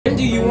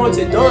do you want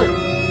it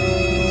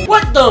done?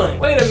 What done?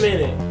 Wait a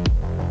minute.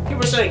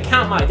 People saying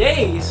count my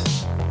days.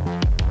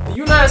 The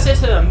United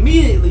States said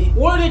immediately,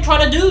 what are they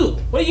trying to do?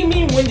 What do you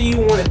mean, when do you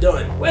want it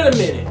done? Wait a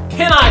minute.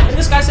 Can I? And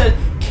this guy said,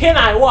 can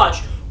I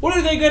watch? What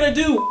are they gonna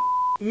do?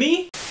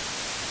 Me?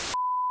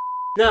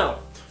 Now,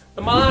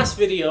 in my last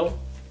video,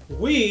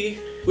 we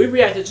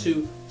reacted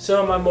to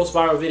some of my most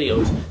viral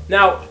videos.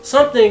 Now,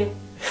 something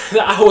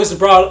that I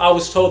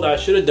was told that I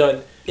should have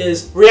done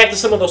is react to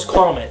some of those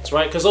comments,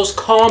 right? Because those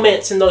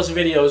comments in those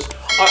videos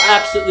are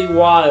absolutely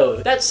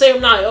wild. That same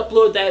night I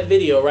uploaded that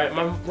video, right?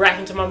 I'm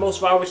reacting to my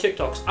most viral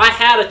TikToks. I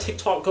had a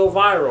TikTok go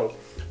viral.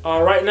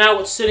 Right now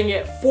it's sitting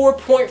at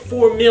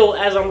 4.4 mil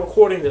as I'm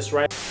recording this,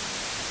 right?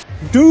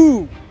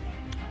 Dude,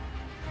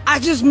 I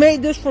just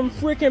made this from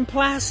freaking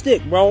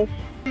plastic, bro.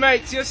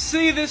 Mates, you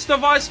see this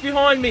device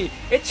behind me?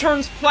 It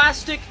turns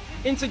plastic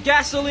into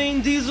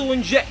gasoline, diesel,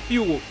 and jet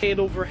fuel. Made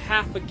over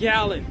half a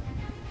gallon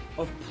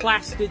of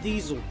plastic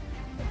diesel.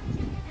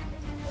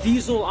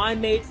 Diesel I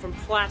made from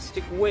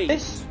plastic waste.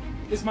 This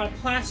is my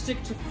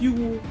plastic to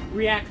fuel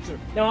reactor.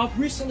 Now I've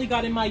recently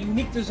gotten my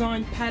unique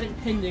design patent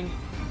pending,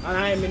 and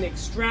I am in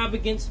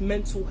extravagant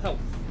mental health.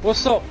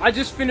 What's up? I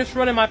just finished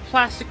running my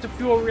plastic to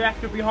fuel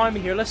reactor behind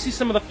me here. Let's see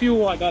some of the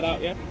fuel I got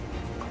out, yeah?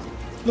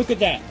 Look at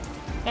that.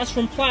 That's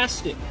from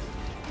plastic.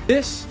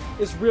 This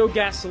is real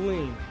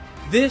gasoline.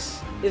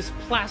 This is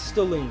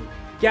plastiline.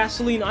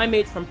 Gasoline I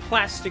made from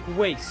plastic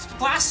waste.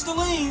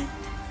 Plastiline!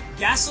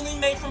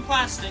 Gasoline made from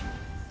plastic.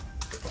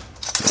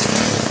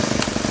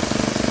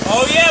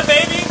 Oh yeah,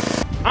 baby!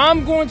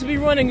 I'm going to be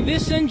running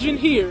this engine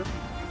here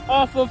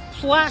off of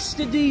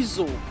plastic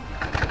diesel.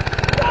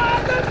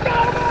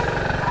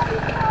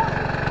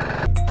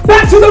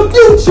 Back to the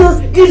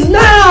future is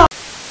now!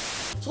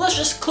 So let's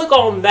just click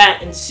on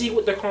that and see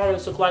what the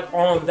comments look like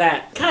on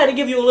that. Kind of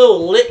give you a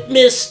little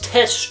litmus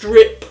test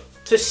strip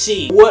to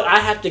see what I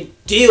have to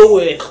deal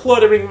with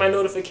cluttering my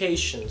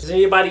notifications. Has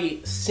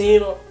anybody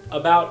seen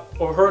about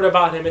or heard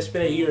about him? It's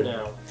been a year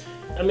now.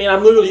 I mean,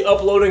 I'm literally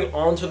uploading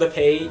onto the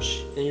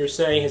page and you're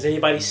saying, has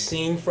anybody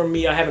seen from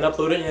me? I haven't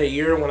uploaded in a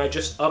year when I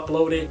just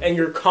uploaded, and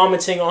you're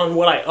commenting on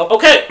what I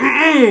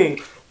Okay,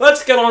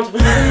 let's get on to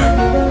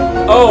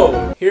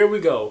Oh, here we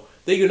go.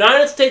 The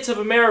United States of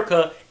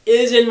America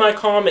is in my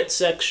comment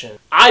section.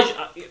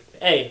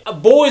 Hey,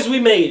 boys, we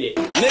made it.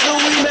 Nigga,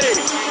 we made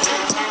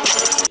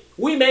it.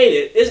 We made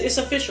it. It's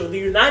official. The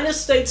United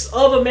States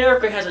of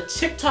America has a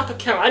TikTok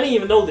account. I didn't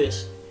even know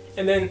this.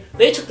 And then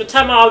they took the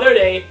time out of their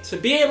day to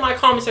be in my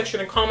comment section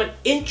and comment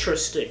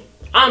interesting.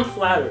 I'm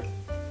flattered.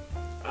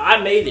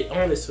 I made it,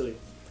 honestly.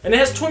 And it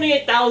has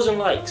 28,000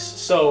 likes.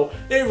 So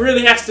it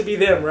really has to be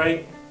them,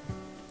 right?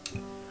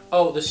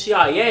 Oh, the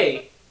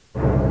CIA.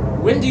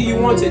 When do you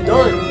want it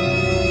done?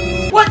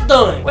 What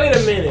done? Wait a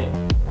minute.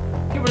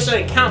 People are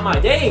saying count my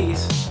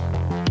days.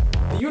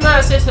 The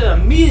United States said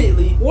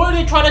immediately, what are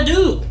they trying to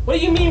do? What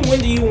do you mean, when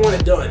do you want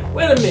it done?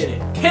 Wait a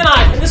minute. Can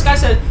I? And this guy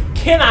said,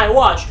 can I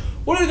watch?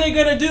 What are they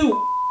gonna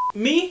do?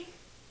 Me?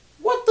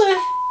 What the?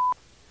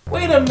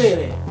 Wait a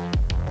minute.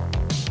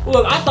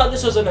 Look, I thought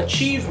this was an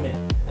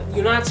achievement. The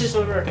United States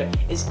of America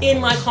is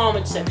in my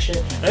comment section,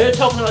 and they're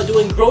talking about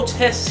doing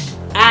grotesque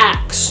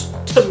acts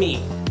to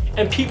me.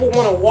 And people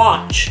want to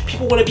watch.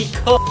 People want to be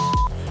cut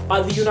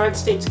by the United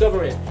States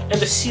government and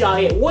the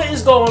CIA. What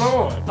is going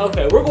on?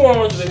 Okay, we're going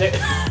on to the next.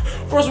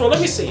 First of all,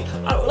 let me see.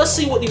 Let's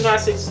see what the United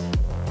States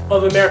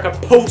of America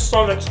posts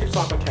on their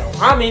TikTok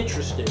account. I'm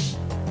interested.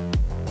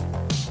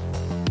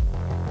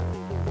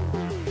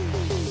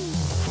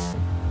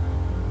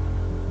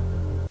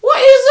 What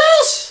is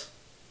this?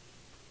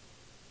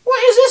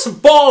 What is this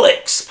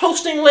bollocks?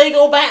 Posting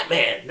Lego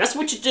Batman. That's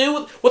what you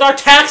do with our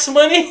tax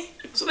money?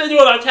 So they do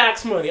with our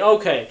tax money.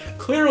 Okay,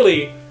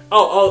 clearly.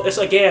 Oh, it's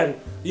again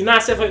the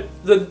United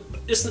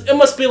States. It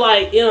must be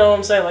like, you know what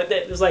I'm saying, like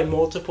that. There's like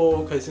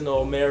multiple, because you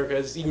know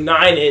America's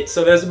united,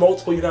 so there's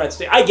multiple United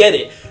States. I get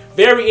it.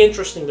 Very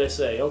interesting, they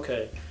say.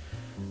 Okay,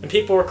 and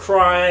people are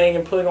crying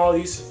and putting all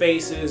these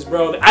faces,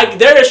 bro.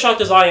 They're as shocked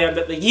as I am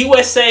that the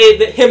USA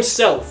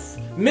himself,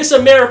 Miss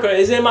America,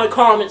 is in my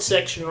comment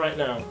section right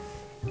now.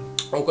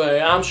 Okay,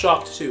 I'm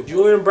shocked too.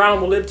 Julian Brown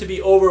will live to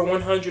be over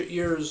 100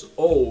 years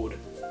old.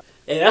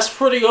 And that's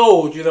pretty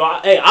old, you know.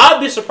 I'd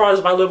be surprised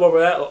if I live over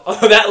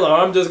that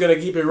long. I'm just gonna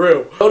keep it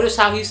real. Notice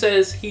how he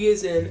says he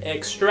is in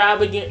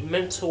extravagant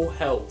mental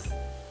health.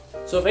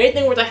 So if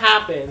anything were to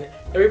happen,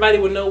 everybody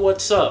would know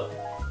what's up.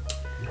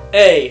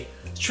 Hey,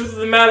 the truth of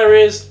the matter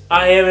is,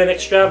 I am in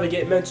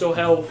extravagant mental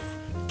health.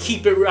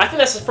 Keep it real. I think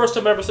that's the first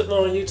time I ever said that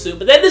on YouTube.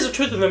 But that is the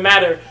truth of the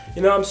matter,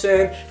 you know what I'm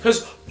saying?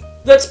 Because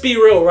let's be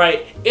real,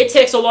 right? It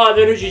takes a lot of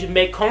energy to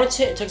make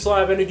content. It takes a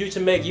lot of energy to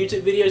make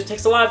YouTube videos. It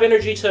takes a lot of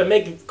energy to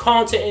make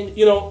content,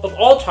 you know, of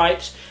all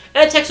types.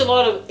 And it takes a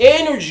lot of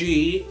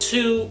energy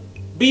to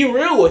be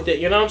real with it,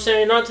 you know what I'm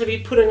saying? Not to be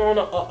putting on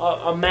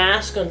a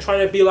mask and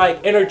trying to be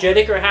like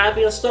energetic or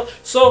happy and stuff.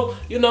 So,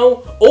 you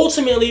know,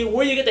 ultimately,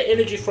 where you get the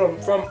energy from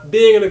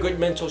being in a good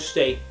mental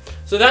state.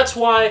 So that's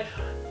why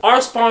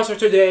our sponsor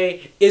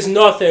today is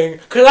nothing,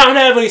 because I don't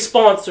have any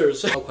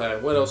sponsors.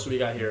 Okay, what else do we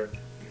got here?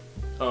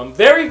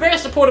 Very, very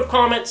supportive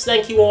comments.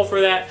 Thank you all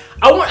for that.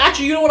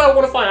 Actually, you know what I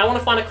want to find? I want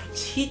to find a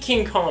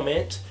critiquing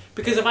comment,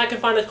 because if I can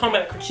find a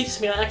comment that critiques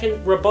me, I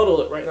can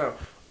rebuttal it right now.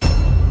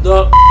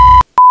 The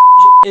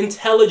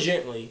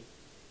intelligently.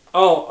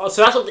 Oh,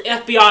 so that's what the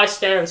FBI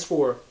stands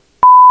for.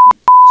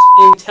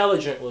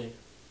 Intelligently.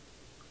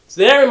 It's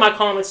there in my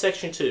comment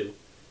section too.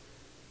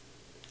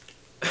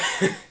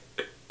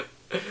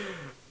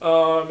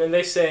 And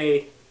they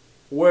say,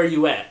 "Where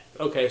you at?"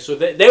 Okay, so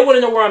they want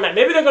to know where I'm at.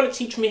 Maybe they're going to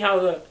teach me how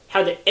the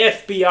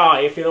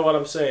FBI, if you know what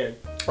I'm saying.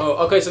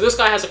 Oh, okay, so this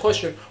guy has a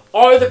question.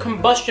 Are the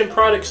combustion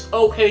products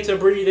okay to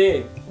breathe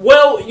in?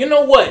 Well, you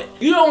know what?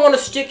 You don't want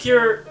to stick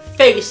your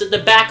face at the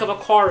back of a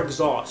car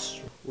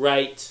exhaust,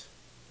 right?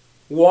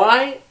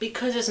 Why?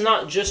 Because it's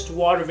not just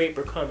water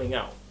vapor coming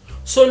out.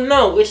 So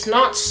no, it's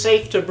not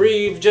safe to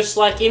breathe, just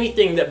like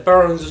anything that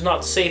burns is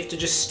not safe to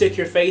just stick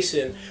your face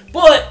in.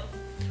 But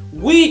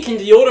we can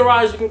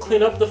deodorize, we can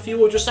clean up the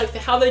fuel just like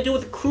how they do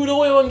with crude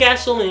oil and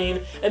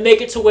gasoline, and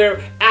make it to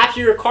where after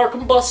your car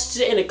combusts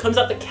and it comes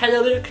out the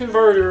catalytic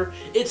converter,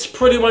 it's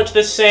pretty much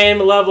the same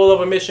level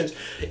of emissions.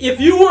 If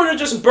you were to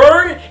just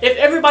burn, if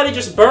everybody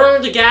just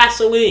burned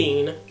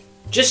gasoline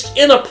just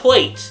in a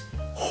plate,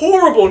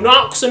 horrible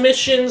NOx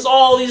emissions,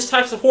 all these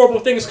types of horrible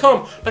things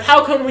come. But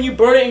how come when you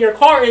burn it in your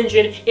car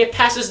engine, it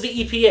passes the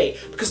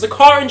EPA? Because the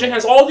car engine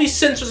has all these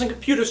sensors and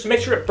computers to make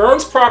sure it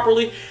burns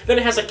properly, then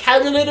it has a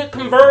catalytic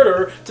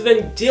converter to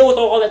then deal with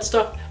all that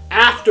stuff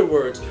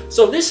afterwards.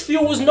 So this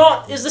fuel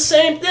is the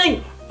same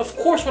thing. Of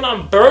course, when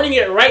I'm burning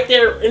it right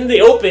there in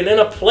the open, in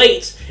a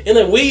plate, in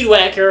a weed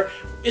whacker,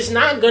 it's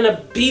not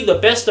gonna be the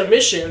best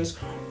emissions.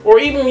 Or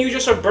even when you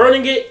just are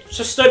burning it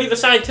to study the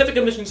scientific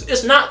emissions,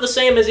 it's not the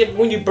same as if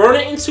when you burn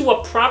it into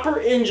a proper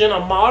engine, a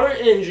modern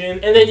engine,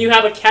 and then you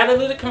have a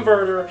catalytic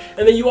converter,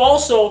 and then you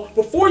also,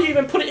 before you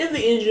even put it in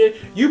the engine,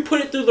 you put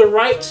it through the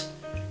right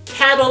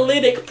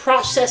catalytic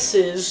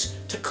processes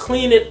to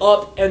clean it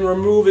up and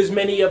remove as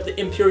many of the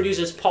impurities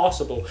as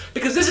possible.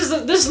 Because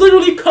this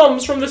literally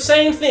comes from the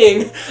same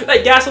thing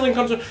that gasoline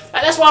comes from.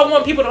 That's why I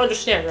want people to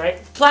understand,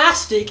 right?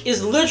 Plastic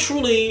is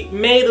literally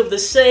made of the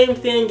same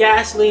thing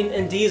gasoline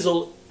and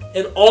diesel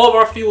and all of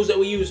our fuels that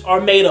we use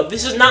are made of.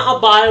 This is not a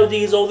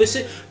biodiesel.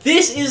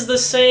 This is the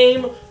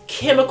same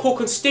chemical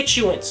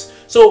constituents.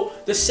 So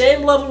the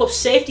same level of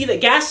safety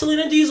that gasoline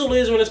and diesel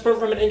is when it's burned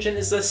from an engine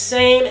is the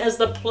same as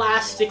the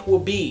plastic will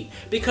be.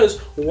 Because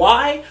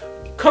why?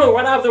 Coming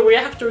right out of the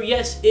reactor,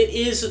 yes, it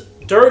is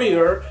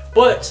dirtier,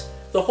 but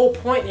the whole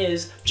point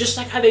is, just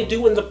like how they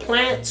do in the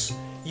plants,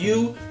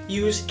 you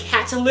use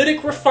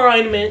catalytic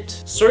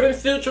refinement, certain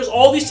filters,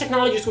 all these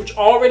technologies which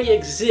already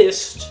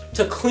exist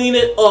to clean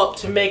it up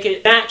to make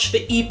it match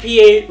the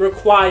EPA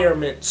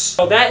requirements.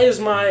 So that is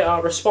my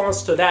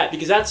response to that,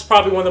 because that's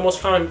probably one of the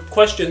most common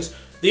questions.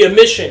 The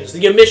emissions,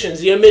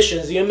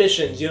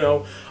 you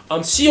know.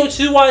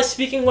 CO2 wise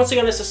speaking, once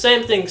again, it's the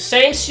same thing.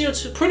 Same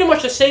CO2, pretty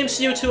much the same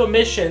CO2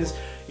 emissions,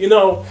 you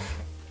know,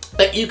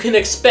 that you can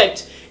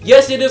expect.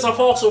 Yes, it is a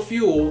fossil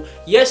fuel.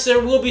 Yes, there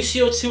will be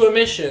CO2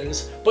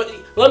 emissions. But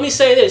let me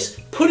say this,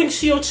 putting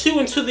CO2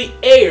 into the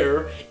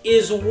air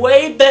is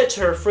way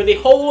better for the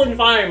whole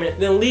environment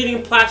than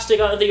leaving plastic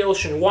out of the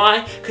ocean.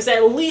 Why? Because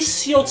at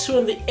least CO2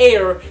 in the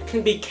air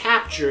can be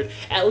captured.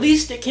 At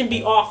least it can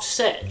be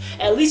offset.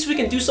 At least we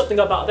can do something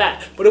about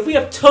that. But if we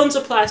have tons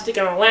of plastic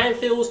in our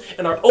landfills,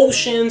 in our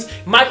oceans,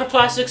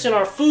 microplastics in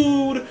our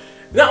food,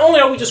 not only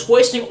are we just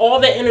wasting all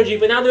that energy,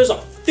 but now there's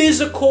a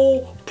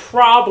physical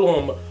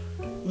problem.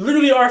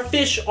 Literally, our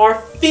fish are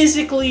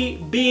physically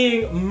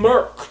being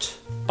murked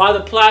by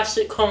the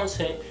plastic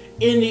content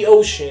in the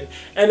ocean.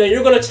 And then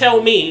you're going to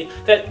tell me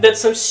that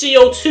some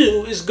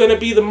CO2 is going to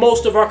be the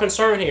most of our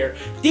concern here.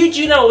 Did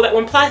you know that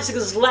when plastic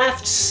is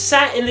left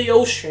sat in the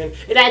ocean,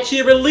 it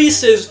actually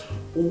releases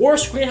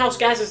worse greenhouse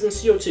gases than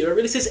CO2. It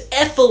releases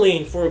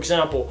ethylene, for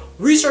example.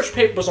 Research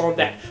papers on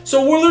that.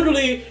 So we're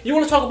literally, you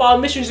want to talk about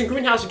emissions and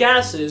greenhouse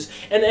gases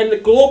and the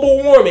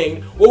global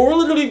warming, well, we're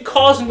literally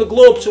causing the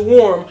globe to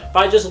warm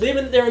by just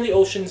leaving it there in the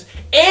oceans,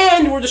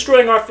 and we're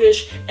destroying our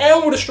fish,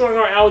 and we're destroying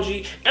our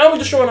algae, and we're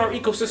destroying our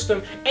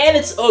ecosystem, and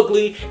it's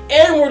ugly,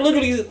 and we're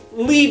literally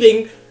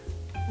leaving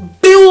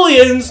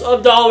billions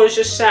of dollars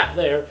just sat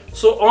there.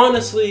 So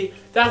honestly,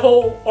 that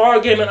whole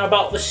argument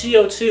about the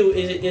CO2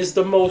 is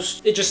the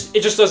most, it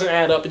just doesn't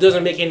add up. It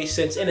doesn't make any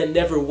sense, and it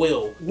never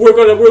will. We're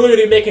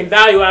literally making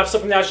value out of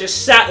something that's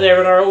just sat there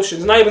in our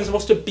oceans, not even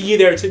supposed to be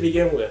there to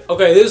begin with.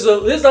 Okay, this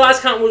is the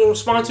last comment we'll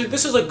respond to.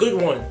 This is a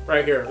good one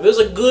right here. This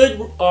is a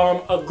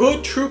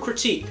good true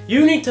critique.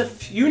 You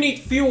need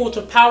fuel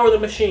to power the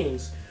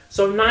machines.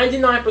 So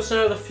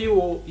 99% of the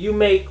fuel you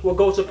make will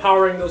go to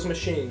powering those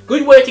machines.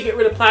 Good way to get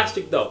rid of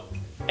plastic though.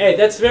 Hey,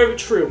 that's very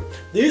true.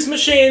 These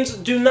machines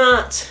do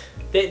not,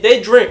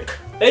 they drink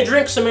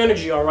some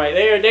energy, alright.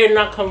 They're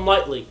not come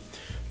lightly.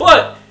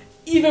 But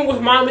even with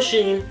my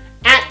machine,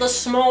 at the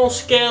small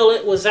scale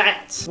it was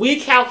at, we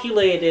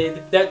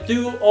calculated that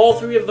through all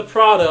three of the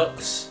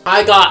products,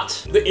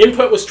 the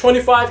input was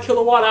 25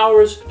 kilowatt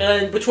hours,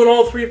 and between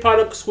all three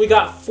products, we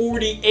got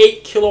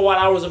 48 kilowatt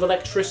hours of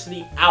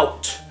electricity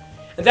out.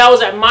 And that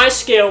was at my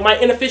scale, my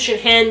inefficient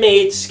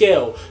handmade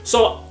scale.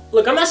 So,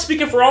 look, I'm not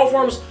speaking for all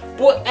forms,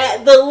 but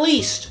at the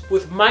least,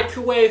 with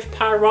microwave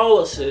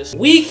pyrolysis,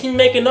 we can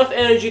make enough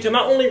energy to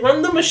not only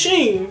run the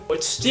machine,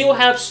 but still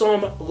have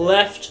some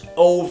left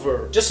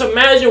over. Just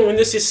imagine when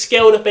this is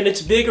scaled up and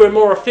it's bigger and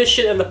more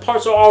efficient and the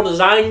parts are all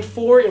designed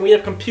for it and we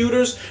have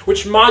computers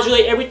which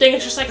modulate everything.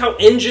 It's just like how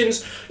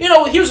engines, you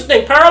know, here's the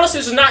thing, pyrolysis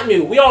is not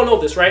new. We all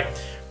know this, right?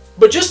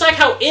 But just like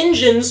how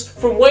engines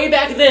from way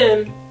back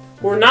then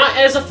were not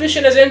as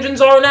efficient as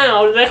engines are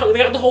now. They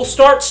got the whole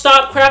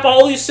start-stop crap,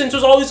 all these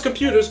sensors, all these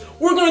computers.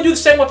 We're going to do the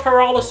same with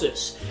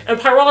pyrolysis. And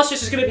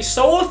pyrolysis is going to be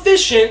so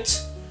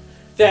efficient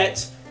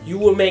that you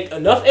will make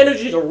enough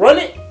energy to run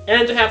it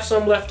and to have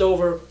some left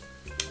over.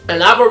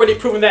 And I've already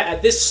proven that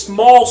at this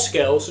small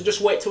scale, so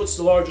just wait till it's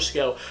the larger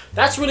scale.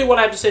 That's really what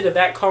I have to say to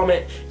that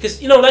comment, because,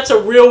 you know, that's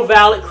a real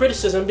valid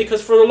criticism,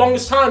 because for the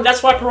longest time,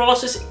 that's why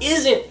pyrolysis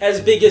isn't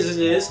as big as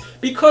it is,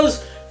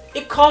 because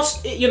it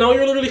costs, you know,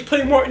 you're literally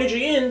putting more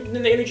energy in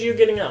than the energy you're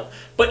getting out.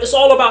 But it's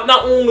all about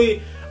not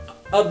only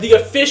the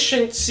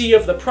efficiency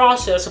of the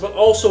process, but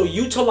also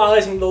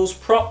utilizing those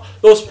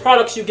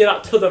products you get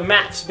out to the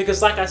max.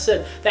 Because like I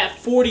said, that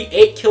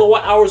 48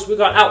 kilowatt hours we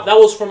got out, that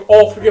was from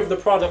all three of the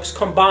products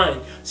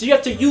combined. So you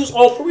have to use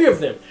all three of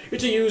them. You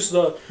have to use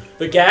the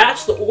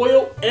gas, the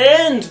oil,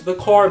 and the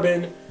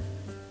carbon,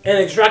 and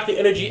extract the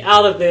energy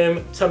out of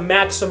them to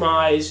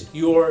maximize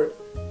your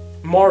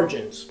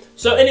margins.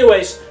 So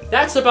anyways,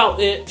 that's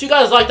about it. If you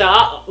guys like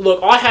that,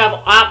 look, I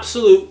have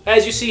absolute,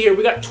 as you see here,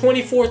 we got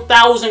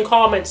 24,000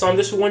 comments on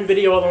this one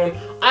video alone.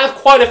 I have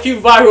quite a few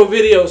viral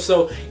videos,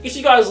 so if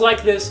you guys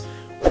like this,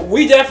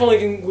 we definitely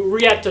can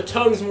react to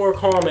tons more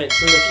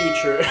comments in the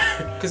future.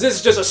 Because this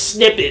is just a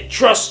snippet,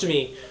 trust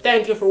me.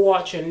 Thank you for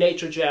watching.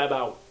 NatureJab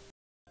out.